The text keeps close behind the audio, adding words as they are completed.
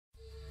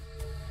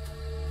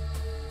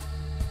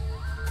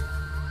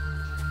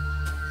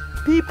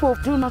People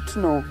do not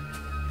know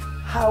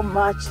how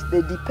much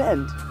they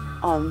depend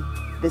on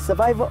the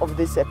survival of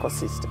this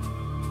ecosystem.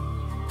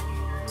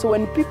 So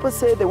when people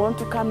say they want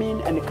to come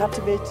in and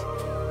cultivate,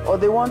 or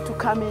they want to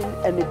come in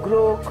and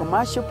grow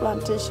commercial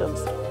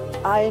plantations,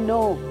 I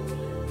know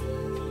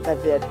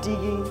that they are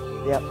digging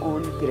their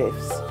own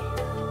graves.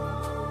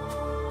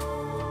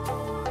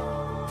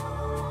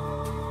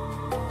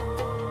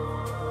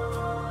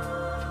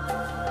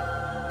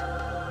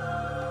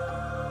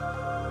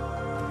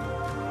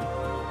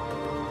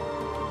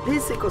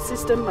 This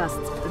ecosystem must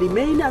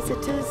remain as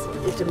it is.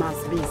 It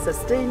must be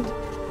sustained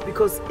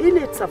because in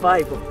its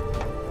survival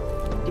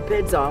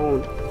depends our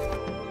own.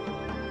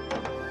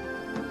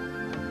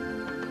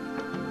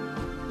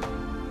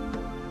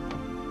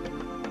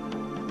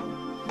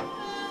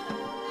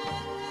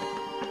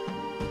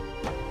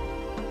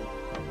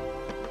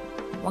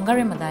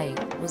 Wangari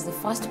Maathai was the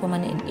first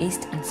woman in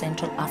East and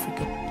Central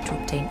Africa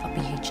to obtain a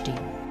PhD.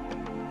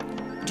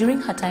 During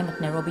her time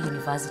at Nairobi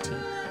University,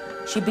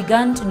 she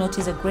began to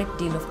notice a great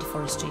deal of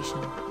deforestation.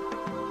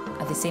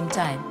 At the same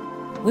time,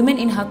 women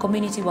in her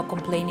community were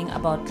complaining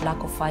about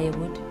lack of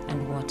firewood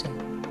and water.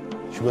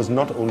 She was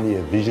not only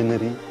a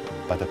visionary,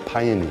 but a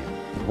pioneer.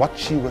 What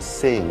she was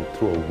saying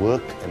through her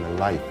work and her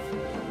life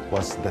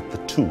was that the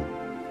two,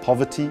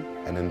 poverty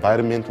and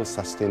environmental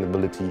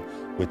sustainability,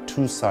 were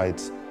two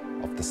sides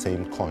of the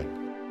same coin.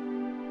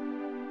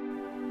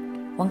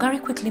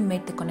 Wangari quickly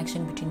made the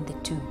connection between the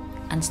two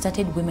and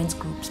started women's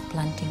groups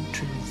planting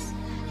trees.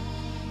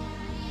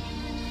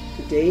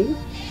 Today,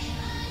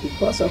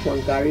 because of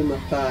Wangari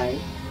Maathai,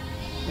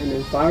 an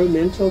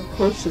environmental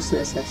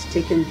consciousness has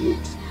taken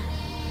root,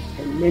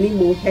 and many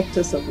more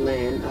hectares of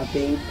land are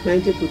being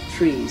planted with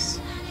trees,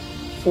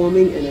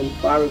 forming an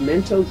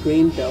environmental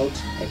green belt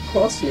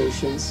across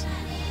nations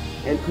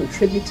and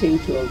contributing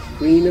to a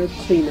greener,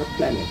 cleaner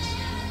planet.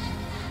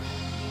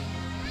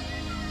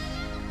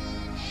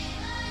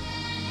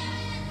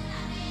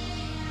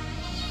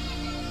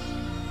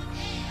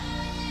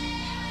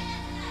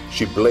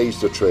 She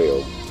blazed a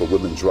trail for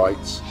women's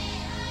rights,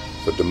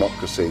 for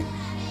democracy,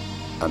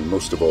 and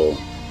most of all,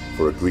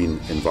 for a green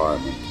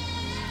environment.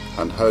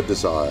 And her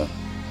desire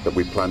that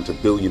we plant 1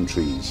 billion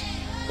trees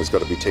has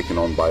got to be taken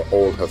on by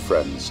all her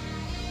friends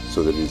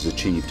so that it is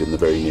achieved in the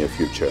very near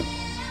future.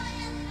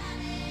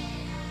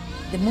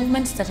 The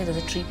movement started as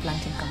a tree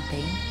planting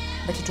campaign,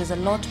 but it was a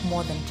lot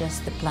more than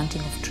just the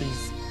planting of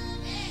trees.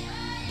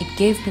 It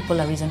gave people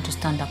a reason to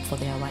stand up for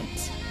their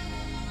rights.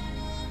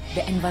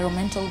 Their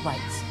environmental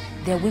rights,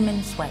 their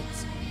women's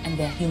rights, and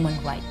their human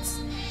rights.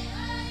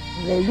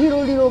 The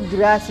little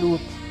grassroots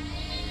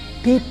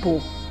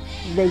people,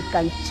 they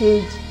can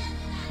change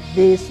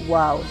this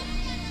world.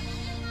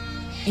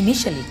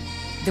 Initially,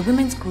 the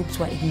women's groups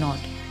were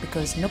ignored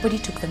because nobody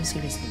took them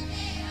seriously.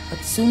 But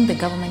soon the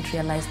government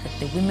realized that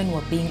the women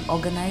were being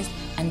organized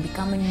and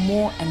becoming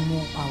more and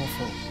more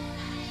powerful.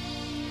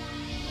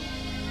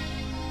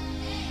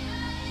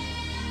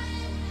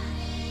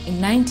 In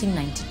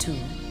 1992,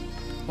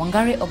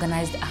 Wangari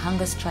organized a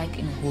hunger strike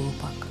in Uhuru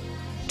Park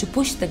to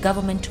push the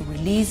government to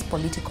release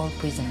political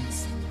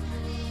prisoners.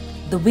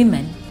 The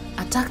women,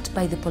 attacked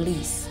by the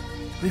police,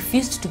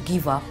 refused to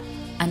give up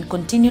and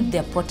continued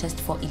their protest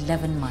for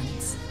 11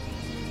 months.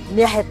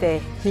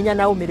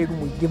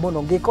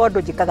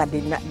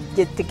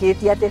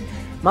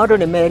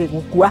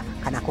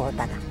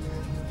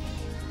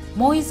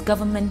 Moi's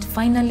government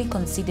finally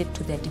conceded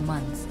to their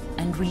demands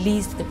and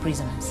released the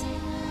prisoners.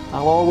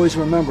 I'll always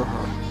remember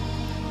her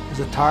as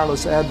a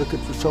tireless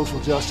advocate for social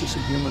justice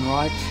and human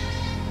rights,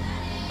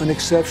 an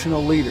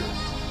exceptional leader,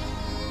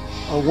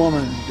 a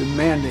woman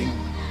demanding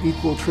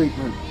equal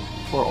treatment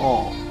for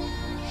all.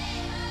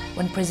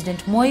 When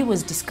President Moi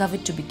was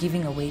discovered to be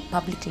giving away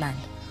public land,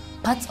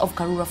 parts of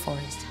Karura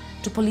Forest,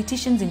 to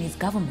politicians in his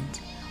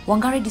government,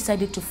 Wangari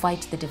decided to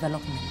fight the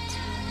development.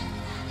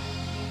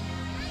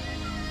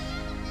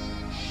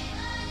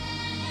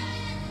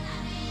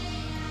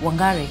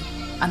 Wangari,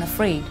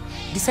 unafraid,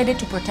 decided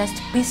to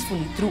protest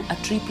peacefully through a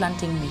tree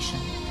planting mission.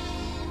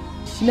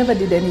 She never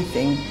did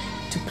anything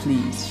to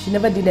please. She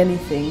never did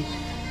anything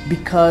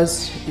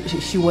because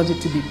she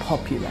wanted to be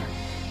popular.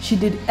 She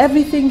did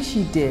everything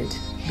she did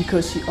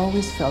because she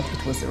always felt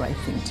it was the right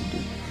thing to do.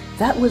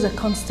 That was a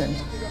constant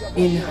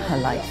in her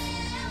life.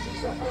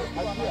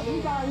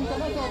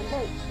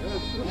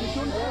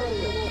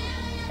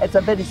 It's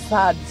a very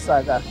sad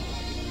saga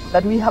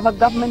that we have a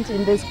government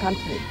in this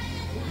country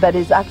that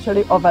is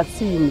actually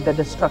overseeing the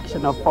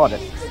destruction of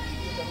forests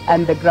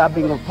and the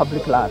grabbing of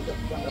public land.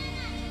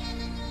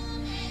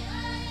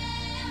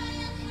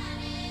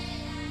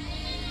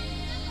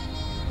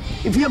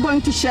 If you're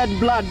going to shed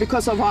blood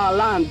because of our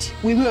land,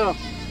 we will.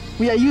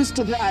 We are used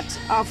to that.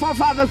 Our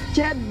forefathers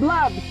shed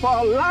blood for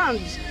our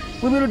land.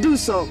 We will do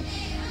so.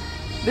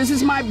 This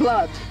is my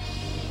blood.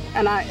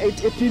 And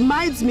it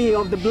reminds me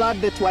of the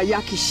blood that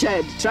Wayaki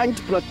shed trying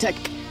to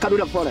protect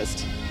Karura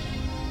Forest.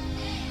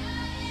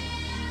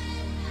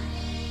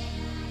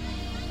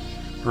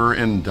 Her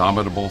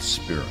indomitable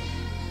spirit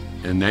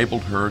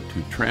enabled her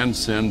to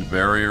transcend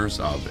barriers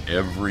of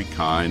every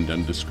kind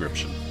and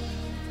description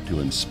to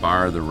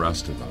inspire the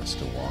rest of us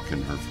to walk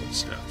in her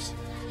footsteps.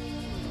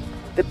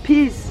 The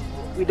peace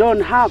we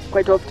don't have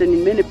quite often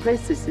in many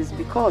places is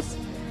because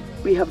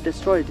we have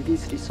destroyed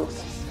these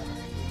resources.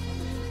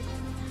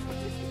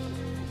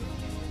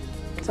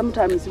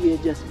 Sometimes we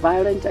are just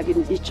violent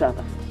against each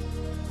other.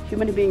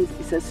 Human beings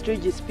is a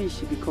strange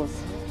species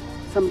because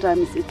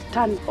sometimes it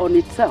turns on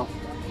itself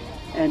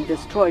and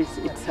destroys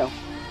itself.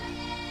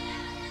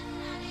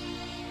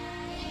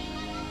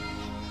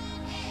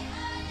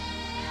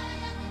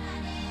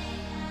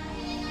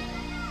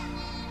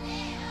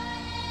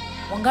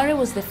 Wangari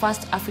was the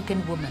first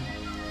African woman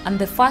and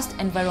the first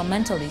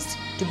environmentalist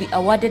to be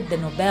awarded the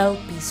Nobel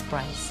Peace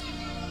Prize.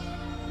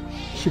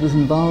 She was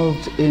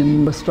involved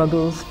in the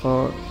struggles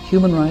for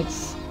human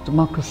rights,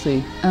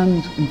 democracy,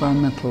 and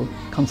environmental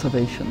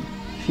conservation.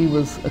 She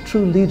was a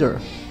true leader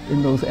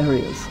in those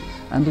areas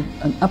and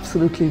an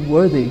absolutely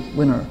worthy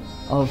winner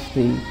of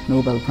the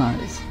Nobel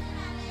Prize.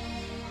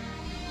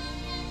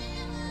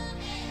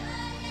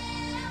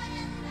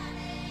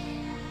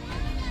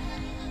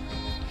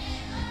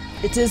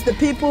 It is the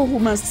people who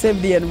must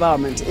save the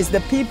environment. It's the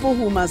people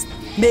who must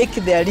make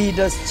their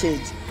leaders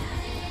change.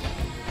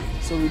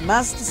 So we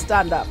must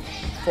stand up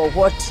for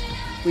what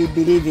we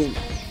believe in.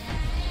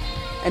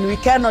 And we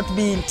cannot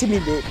be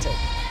intimidated.